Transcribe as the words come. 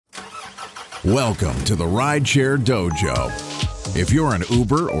Welcome to the Rideshare Dojo. If you're an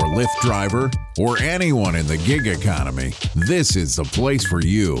Uber or Lyft driver or anyone in the gig economy, this is the place for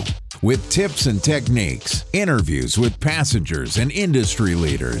you. With tips and techniques, interviews with passengers and industry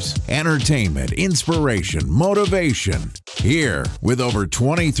leaders, entertainment, inspiration, motivation. Here, with over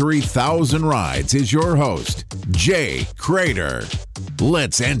 23,000 rides, is your host, Jay Crater.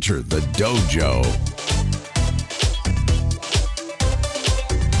 Let's enter the dojo.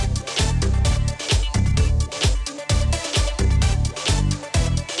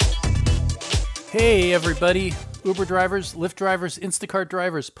 Hey everybody, Uber drivers, Lyft drivers, Instacart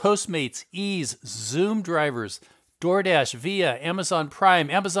drivers, Postmates, Ease, Zoom drivers, DoorDash, Via, Amazon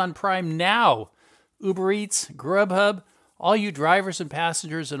Prime Now, Uber Eats, Grubhub, all you drivers and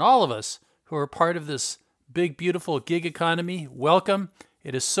passengers and all of us who are part of this big, beautiful gig economy, welcome.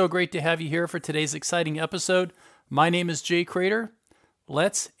 It is so great to have you here for today's exciting episode. My name is Jay Crater.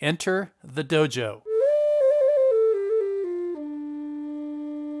 Let's enter the dojo.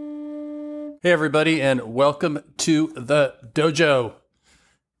 Hey everybody, and welcome to the dojo.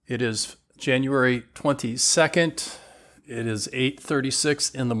 It is January 22nd. It is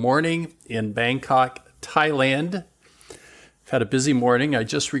 8:36 in the morning in Bangkok, Thailand. I've had a busy morning. I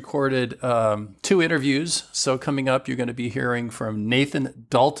just recorded 2 interviews. So coming up, you're going to be hearing from Nathan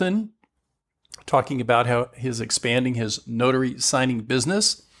Dalton, talking about how he's expanding his notary signing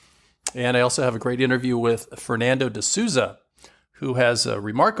business. And I also have a great interview with Fernando de Souza, who has a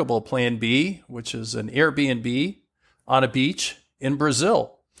remarkable plan B, which is an Airbnb on a beach in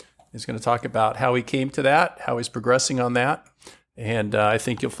Brazil. He's going to talk about how he came to that, how he's progressing on that. And I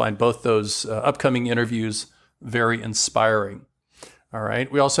think you'll find both those upcoming interviews very inspiring. All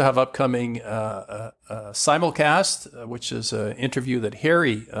right. We also have upcoming simulcast, which is an interview that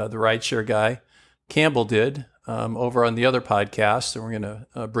Harry, the rideshare guy, Campbell did over on the other podcast. And we're going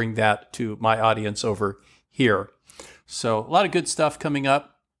to bring that to my audience over here. So a lot of good stuff coming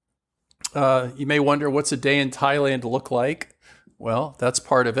up. You may wonder, what's a day in Thailand look like? Well, that's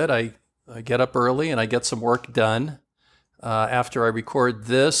part of it. I get up early and I get some work done. After I record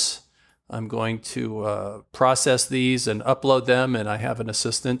this, I'm going to process these and upload them, and I have an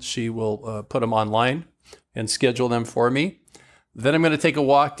assistant. She will put them online and schedule them for me. Then I'm going to take a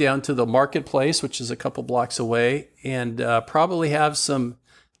walk down to the marketplace, which is a couple blocks away, and probably have some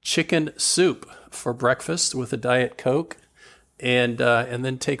chicken soup for breakfast with a Diet Coke, and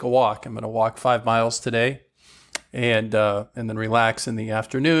then take a walk. I'm going to walk 5 miles today, and then relax in the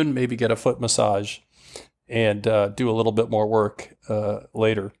afternoon, maybe get a foot massage, and do a little bit more work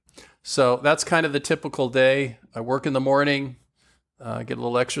later. So that's kind of the typical day. I work in the morning, get a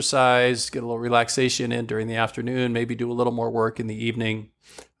little exercise, get a little relaxation in during the afternoon, maybe do a little more work in the evening.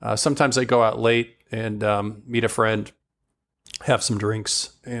 Sometimes I go out late and meet a friend, have some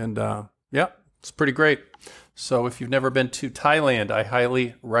drinks, and yeah, it's pretty great. So if you've never been to Thailand, I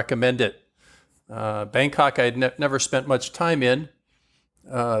highly recommend it. Bangkok, I had never spent much time in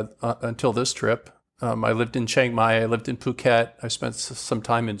until this trip. I lived in Chiang Mai, I lived in Phuket, I spent some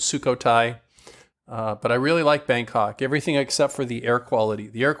time in Sukhothai, but I really like Bangkok, everything except for the air quality.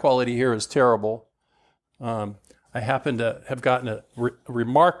 The air quality here is terrible. I happen to have gotten a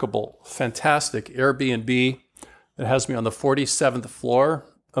remarkable, fantastic Airbnb. It has me on the 47th floor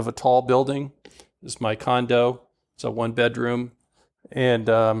of a tall building. This is my condo. It's a 1-bedroom. And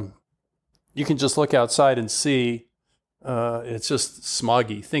you can just look outside and see it's just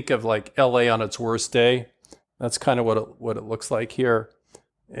smoggy. Think of like LA on its worst day. That's kind of what it looks like here.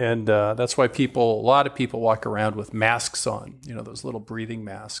 And that's why a lot of people walk around with masks on, those little breathing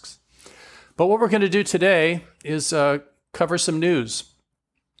masks. But what we're going to do today is cover some news.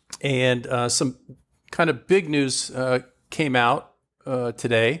 And some kind of big news came out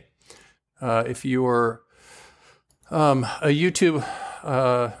today. If you were on our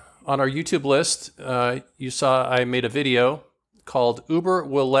YouTube list, you saw I made a video called "Uber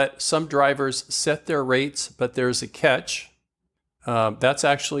Will Let Some Drivers Set Their Rates, But There's a Catch." That's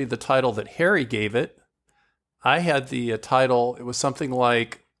actually the title that Harry gave it. I had the title, it was something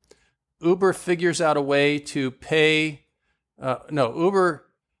like, Uber figures out a way to pay, Uber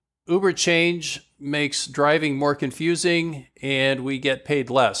change makes driving more confusing and we get paid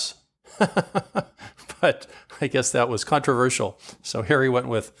less. But I guess that was controversial. So Harry went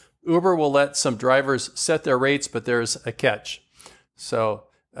with, Uber will let some drivers set their rates, but there's a catch. So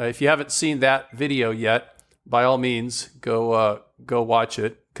if you haven't seen that video yet, by all means, go watch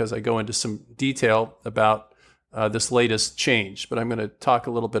it, because I go into some detail about this latest change. But I'm going to talk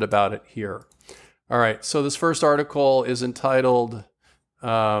a little bit about it here. All right, so this first article is entitled,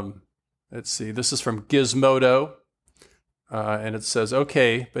 let's see, this is from Gizmodo. And it says,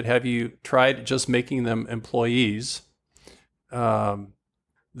 okay, but have you tried just making them employees?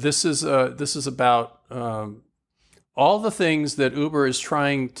 This is about all the things that Uber is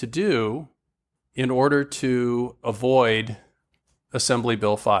trying to do in order to avoid Assembly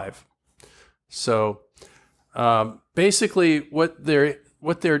Bill 5. So basically, what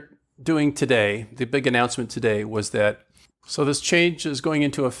they're doing today, the big announcement today was that this change is going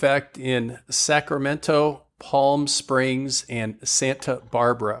into effect in Sacramento, Palm Springs, and Santa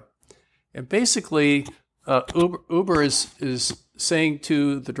Barbara. And basically, Uber is saying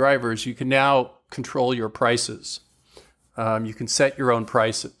to the drivers, you can now control your prices. You can set your own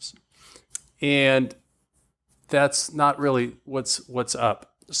prices. And that's not really what's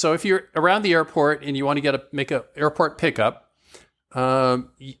up. So if you're around the airport and you want to make an airport pickup,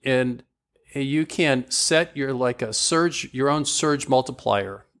 and you can set your own surge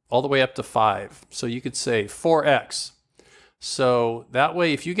multiplier all the way up to 5. So you could say 4x. So that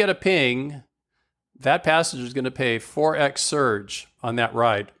way, if you get a ping, that passenger is going to pay 4x surge on that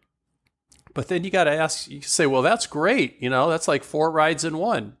ride. But then you say, well, that's great. That's like 4 rides in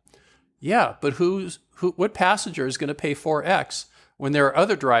one. Yeah, but what passenger is going to pay 4x when there are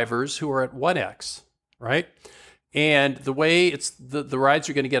other drivers who are at 1x, right? And the way the rides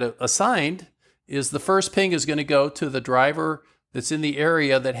are going to get assigned is the first ping is going to go to the driver that's in the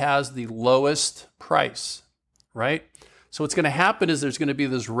area that has the lowest price, right? So what's going to happen is there's going to be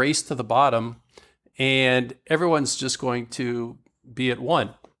this race to the bottom, and everyone's just going to be at 1.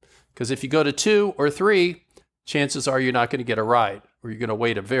 Because if you go to 2 or 3, chances are you're not going to get a ride, or you're going to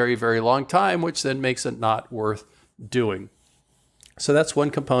wait a very, very long time, which then makes it not worth doing. So that's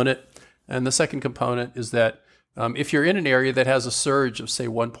one component. And the second component is that if you're in an area that has a surge of, say,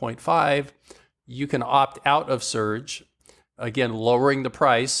 1.5, you can opt out of surge, again, lowering the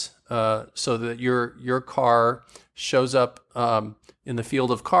price so that your car shows up in the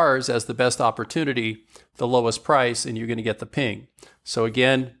field of cars as the best opportunity, the lowest price, and you're going to get the ping. So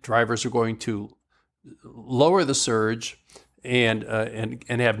again, drivers are going to lower the surge and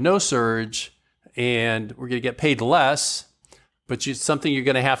have no surge, and we're going to get paid less, but it's something you're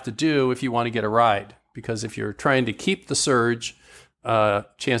going to have to do if you want to get a ride. Because if you're trying to keep the surge,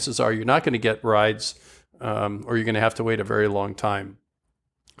 chances are you're not going to get rides, or you're going to have to wait a very long time.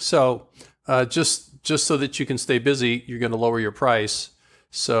 So just so that you can stay busy, you're going to lower your price.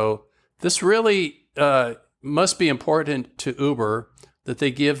 So this really must be important to Uber, that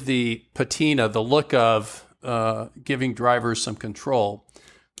they give the patina, the look of giving drivers some control.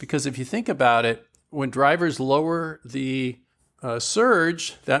 Because if you think about it, when drivers lower the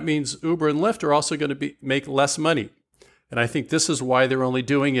surge, that means Uber and Lyft are also going to make less money. And I think this is why they're only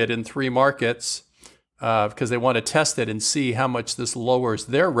doing it in 3 markets, because they want to test it and see how much this lowers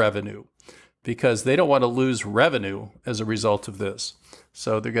their revenue, because they don't want to lose revenue as a result of this.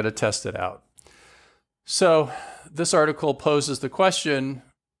 So they're going to test it out. So this article poses the question,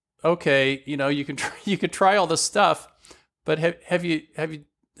 okay, you can try all this stuff, but have you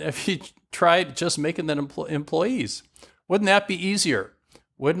tried just making them employees? Wouldn't that be easier?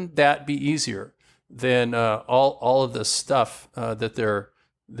 Wouldn't that be easier than all of this stuff that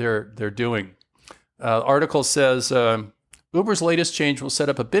they're doing? Article says Uber's latest change will set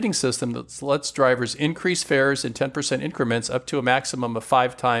up a bidding system that lets drivers increase fares in 10% increments up to a maximum of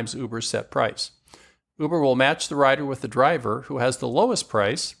 5 times Uber's set price. Uber will match the rider with the driver who has the lowest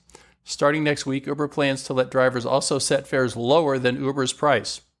price. Starting next week, Uber plans to let drivers also set fares lower than Uber's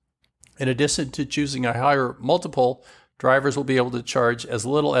price. In addition to choosing a higher multiple, drivers will be able to charge as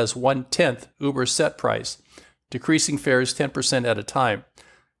little as 1/10 Uber's set price, decreasing fares 10% at a time.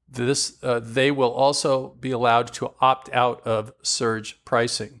 They will also be allowed to opt out of surge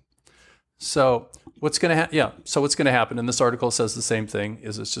pricing. So what's going to happen? And this article says the same thing: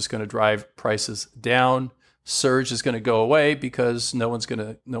 is it's just going to drive prices down. Surge is going to go away because no one's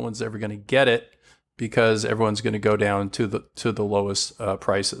ever going to get it, because everyone's going to go down to the lowest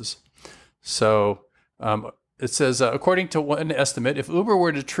prices. So it says, according to one estimate, if Uber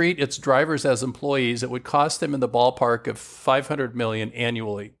were to treat its drivers as employees, it would cost them in the ballpark of $500 million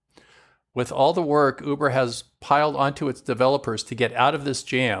annually. With all the work Uber has piled onto its developers to get out of this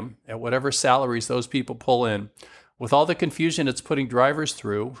jam at whatever salaries those people pull in, with all the confusion it's putting drivers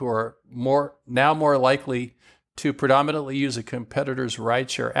through, who are more likely to predominantly use a competitor's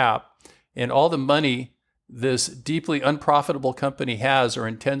rideshare app, and all the money this deeply unprofitable company has or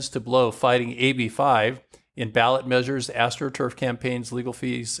intends to blow fighting AB5 in ballot measures, AstroTurf campaigns, legal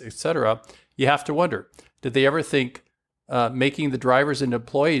fees, etc., you have to wonder, did they ever think making the drivers into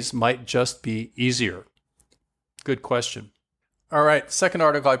employees might just be easier? Good question. All right, second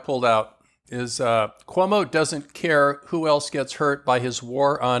article I pulled out is Cuomo doesn't care who else gets hurt by his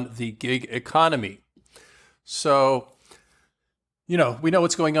war on the gig economy. So, we know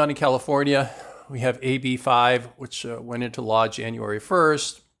what's going on in California. We have AB 5, which went into law January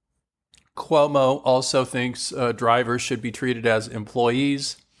 1st. Cuomo also thinks drivers should be treated as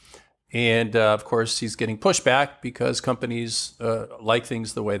employees. And of course, he's getting pushback because companies like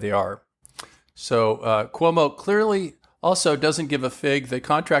things the way they are. So Cuomo clearly also doesn't give a fig that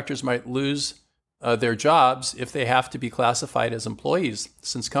contractors might lose their jobs if they have to be classified as employees,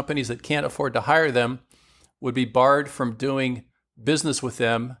 since companies that can't afford to hire them would be barred from doing business with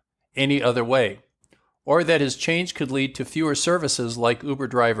them any other way, or that his change could lead to fewer services like Uber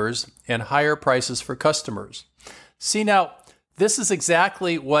drivers and higher prices for customers. See, now, this is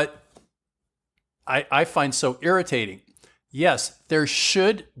exactly what I find so irritating. Yes, there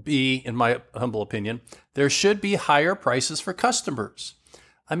should be, in my humble opinion, there should be higher prices for customers.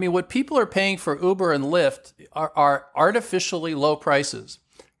 I mean, what people are paying for Uber and Lyft are artificially low prices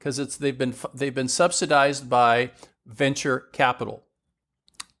because they've been subsidized by venture capital.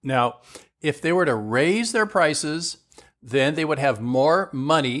 Now, if they were to raise their prices, then they would have more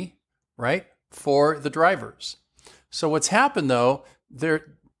money, right, for the drivers. So what's happened though, the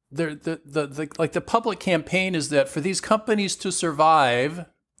public campaign is that for these companies to survive,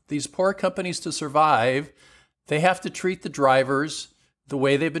 these poor companies to survive, they have to treat the drivers the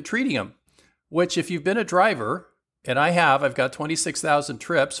way they've been treating them. Which, if you've been a driver, and I've got 26,000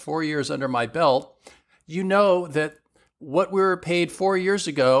 trips, 4 years under my belt, you know that what we were paid 4 years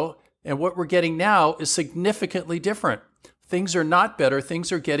ago and what we're getting now is significantly different. Things are not better,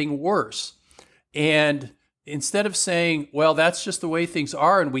 things are getting worse. And instead of saying, well, that's just the way things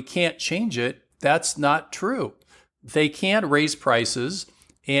are and we can't change it, that's not true. They can raise prices,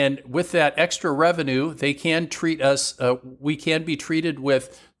 and with that extra revenue, they can treat us, we can be treated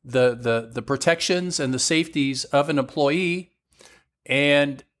with the protections and the safeties of an employee,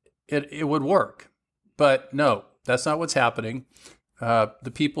 and it would work. But no, that's not what's happening.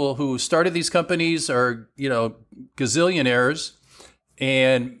 The people who started these companies are, gazillionaires.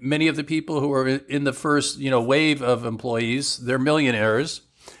 And many of the people who are in the first, wave of employees, they're millionaires,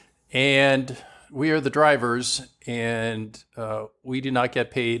 and we are the drivers, and we do not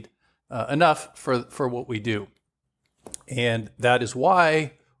get paid enough for what we do. And that is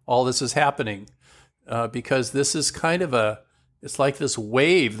why all this is happening, because this is kind of it's like this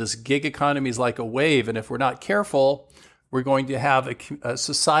wave. This gig economy is like a wave, and if we're not careful, we're going to have a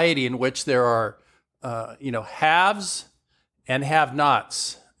society in which there are, haves and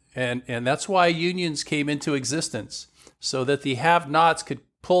have-nots. And that's why unions came into existence, so that the have-nots could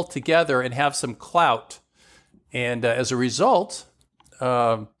pull together and have some clout. And as a result,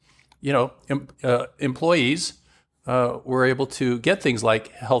 employees were able to get things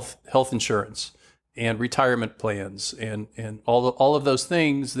like health insurance and retirement plans and all of those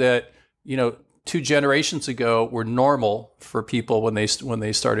things that, 2 generations ago were normal for people when they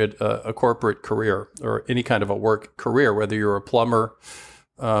started a corporate career or any kind of a work career, whether you're a plumber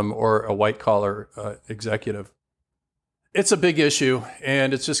or a white collar executive. It's a big issue,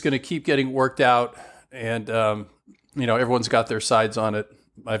 and it's just going to keep getting worked out. And everyone's got their sides on it.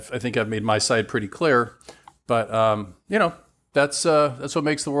 I think I've made my side pretty clear. But that's what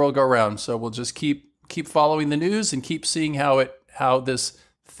makes the world go round. So we'll just keep following the news and keep seeing how this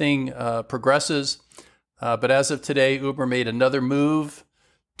thing progresses. But as of today, Uber made another move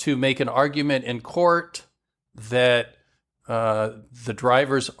to make an argument in court that the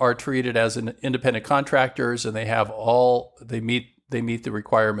drivers are treated as independent contractors, and they meet the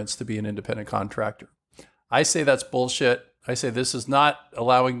requirements to be an independent contractor. I say that's bullshit. I say this is not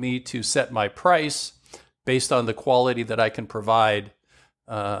allowing me to set my price based on the quality that I can provide.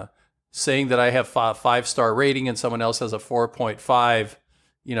 Saying that I have a 5-star rating and someone else has a 4.5,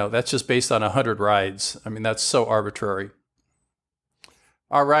 that's just based on 100 rides. I mean, that's so arbitrary.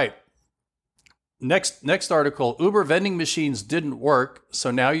 All right. Next article, Uber vending machines didn't work, so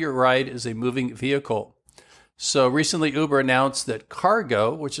now your ride is a moving vehicle. So recently Uber announced that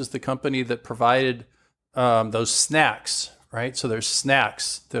Cargo, which is the company that provided those snacks, right? So there's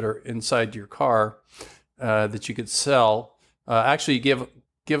snacks that are inside your car that you could sell. Actually, give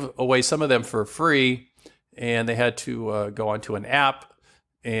away some of them for free, and they had to go onto an app,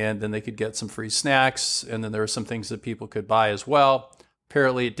 and then they could get some free snacks, and then there were some things that people could buy as well.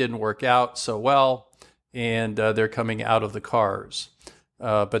 Apparently, it didn't work out so well, and they're coming out of the cars.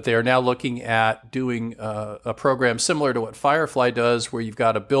 But they are now looking at doing a program similar to what Firefly does, where you've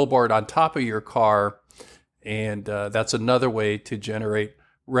got a billboard on top of your car, and that's another way to generate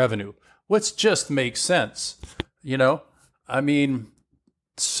revenue, which just makes sense. I mean,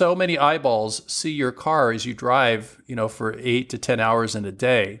 so many eyeballs see your car as you drive, for 8 to 10 hours in a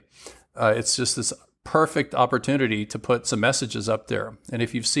day. It's just this perfect opportunity to put some messages up there. And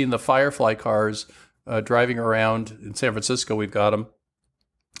if you've seen the Firefly cars driving around in San Francisco, we've got them.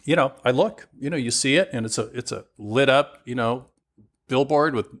 I look, you see it, and it's a lit up,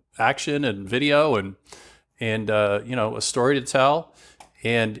 billboard with action and video and a story to tell.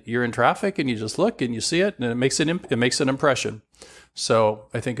 And you're in traffic, and you just look and you see it, and it makes an impression. So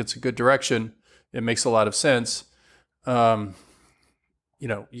I think it's a good direction. It makes a lot of sense. You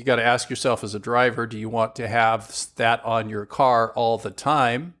got to ask yourself as a driver, do you want to have that on your car all the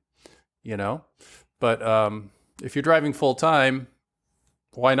time? But if you're driving full time,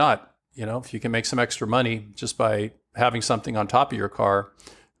 why not? If you can make some extra money just by having something on top of your car,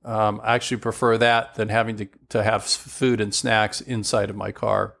 I actually prefer that than having to have food and snacks inside of my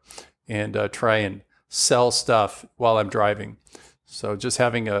car and try and sell stuff while I'm driving. So just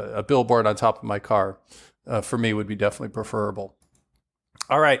having a billboard on top of my car for me would be definitely preferable.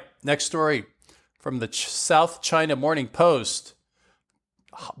 All right, next story from the South China Morning Post.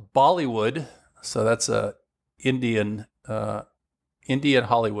 Bollywood, so that's Indian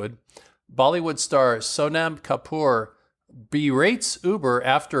Hollywood. Bollywood star Sonam Kapoor berates Uber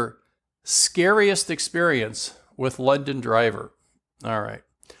after scariest experience with London driver. All right.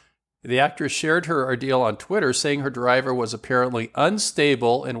 The actress shared her ordeal on Twitter, saying her driver was apparently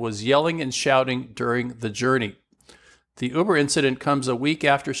unstable and was yelling and shouting during the journey. The Uber incident comes a week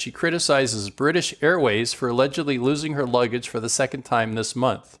after she criticizes British Airways for allegedly losing her luggage for the second time this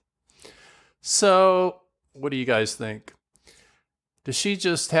month. So, what do you guys think? Does she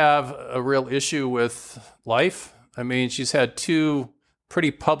just have a real issue with life? I mean, she's had 2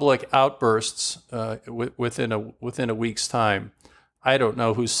 pretty public outbursts within a week's time. I don't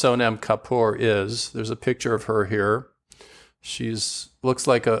know who Sonam Kapoor is. There's a picture of her here. Looks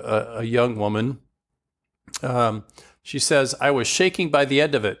like a young woman. She says, "I was shaking by the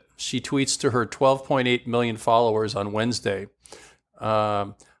end of it." She tweets to her 12.8 million followers on Wednesday.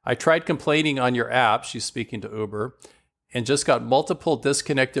 "I tried complaining on your app," she's speaking to Uber, "and just got multiple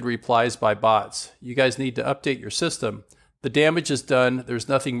disconnected replies by bots. You guys need to update your system. The damage is done. There's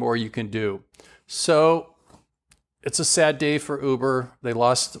nothing more you can do." So it's a sad day for Uber. They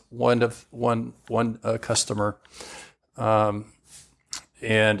lost one customer.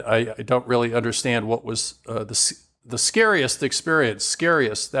 And I don't really understand what was the scariest experience.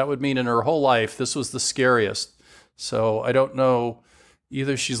 Scariest. That would mean in her whole life, this was the scariest. So I don't know.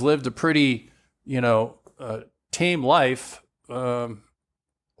 Either she's lived a pretty, tame life,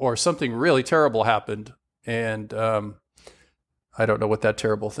 or something really terrible happened. And I don't know what that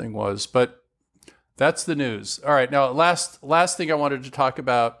terrible thing was, but that's the news. All right. Now, last thing I wanted to talk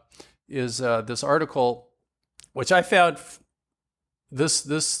about is this article, which I found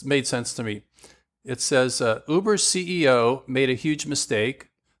this made sense to me. It says Uber's CEO made a huge mistake.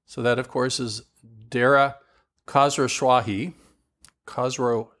 So that, of course, is Dara Khosrowshahi.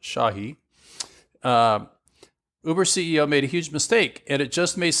 Uber CEO made a huge mistake, and it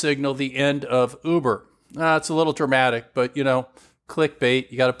just may signal the end of Uber. It's a little dramatic, but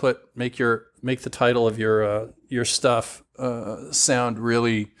clickbait. You got to make the title of your stuff sound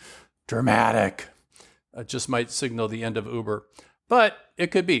really dramatic. It just might signal the end of Uber, but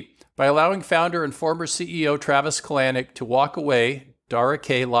it could be. By allowing founder and former CEO Travis Kalanick to walk away, Dara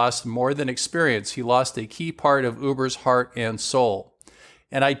K lost more than experience. He lost a key part of Uber's heart and soul.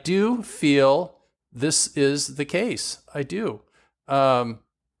 And I do feel this is the case. I do.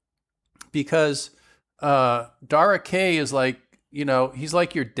 Because Dara K is like, he's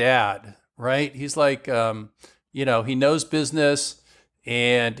like your dad, right? He's like, he knows business,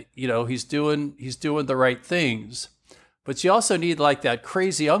 and, he's doing the right things. But you also need like that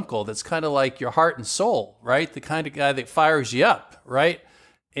crazy uncle that's kind of like your heart and soul, right? The kind of guy that fires you up, right?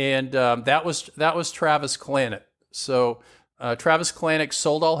 And that was Travis Kalanick. So Travis Kalanick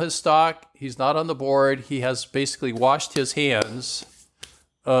sold all his stock. He's not on the board. He has basically washed his hands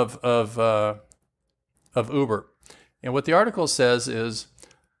of Uber. And what the article says is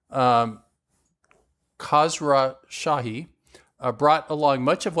Khosrowshahi brought along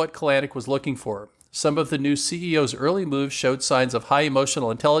much of what Kalanick was looking for. Some of the new CEO's early moves showed signs of high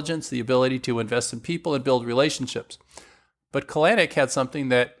emotional intelligence, the ability to invest in people and build relationships. But Kalanick had something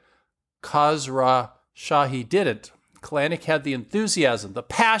that Khosrowshahi didn't. Kalanick had the enthusiasm, the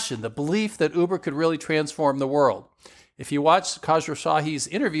passion, the belief that Uber could really transform the world. If you watch Khosrowshahi's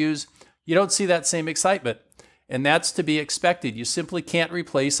interviews, you don't see that same excitement. And that's to be expected. You simply can't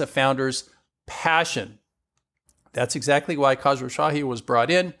replace a founder's passion. That's exactly why Khosrowshahi was brought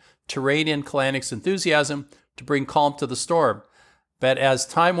in, to rein in Kalanick's enthusiasm, to bring calm to the storm. But as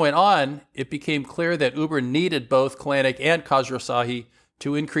time went on, it became clear that Uber needed both Kalanick and Khosrowshahi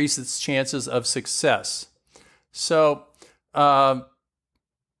to increase its chances of success. So I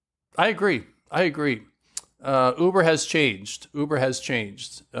agree. Uber has changed.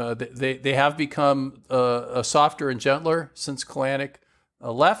 They have become a softer and gentler since Kalanick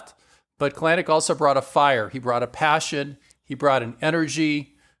left. But Kalanick also brought a fire. He brought a passion. He brought an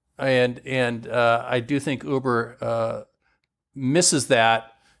energy. And I do think Uber misses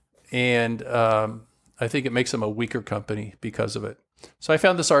that. And I think it makes them a weaker company because of it. So I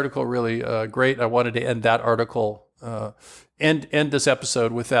found this article really great. I wanted to end that article, end this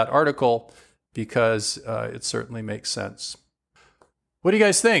episode with that article because it certainly makes sense. What do you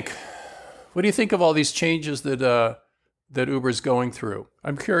guys think? What do you think of all these changes that Uber's going through?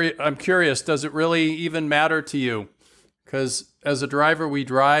 I'm curious. Does it really even matter to you? Because as a driver, we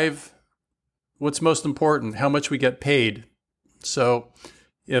drive. What's most important? How much we get paid. So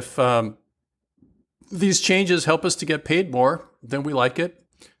if these changes help us to get paid more, then we like it.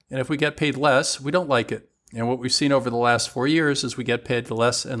 And if we get paid less, we don't like it. And what we've seen over the last 4 years is we get paid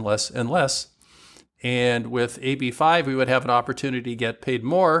less and less and less. And with AB5, we would have an opportunity to get paid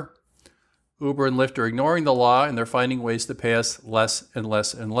more. Uber and Lyft are ignoring the law, and they're finding ways to pay us less and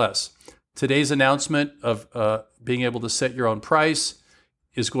less and less. Today's announcement of being able to set your own price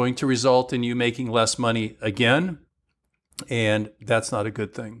is going to result in you making less money again. And that's not a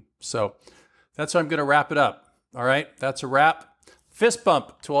good thing. So that's how I'm going to wrap it up. All right, that's a wrap. Fist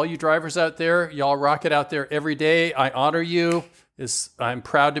bump to all you drivers out there. Y'all rock it out there every day. I honor you. I'm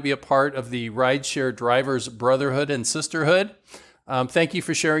proud to be a part of the Rideshare Drivers Brotherhood and Sisterhood. Thank you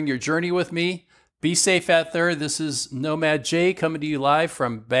for sharing your journey with me. Be safe out there. This is Nomad Jay coming to you live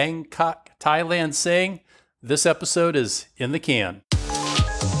from Bangkok, Thailand, saying this episode is in the can.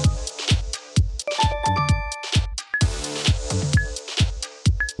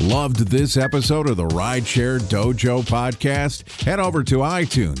 Loved this episode of the Rideshare Dojo podcast? Head over to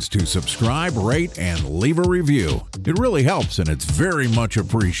iTunes to subscribe, rate, and leave a review. It really helps and it's very much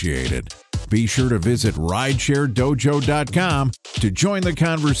appreciated. Be sure to visit ridesharedojo.com to join the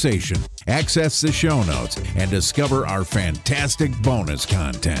conversation, access the show notes, and discover our fantastic bonus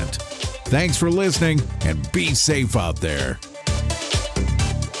content. Thanks for listening and be safe out there.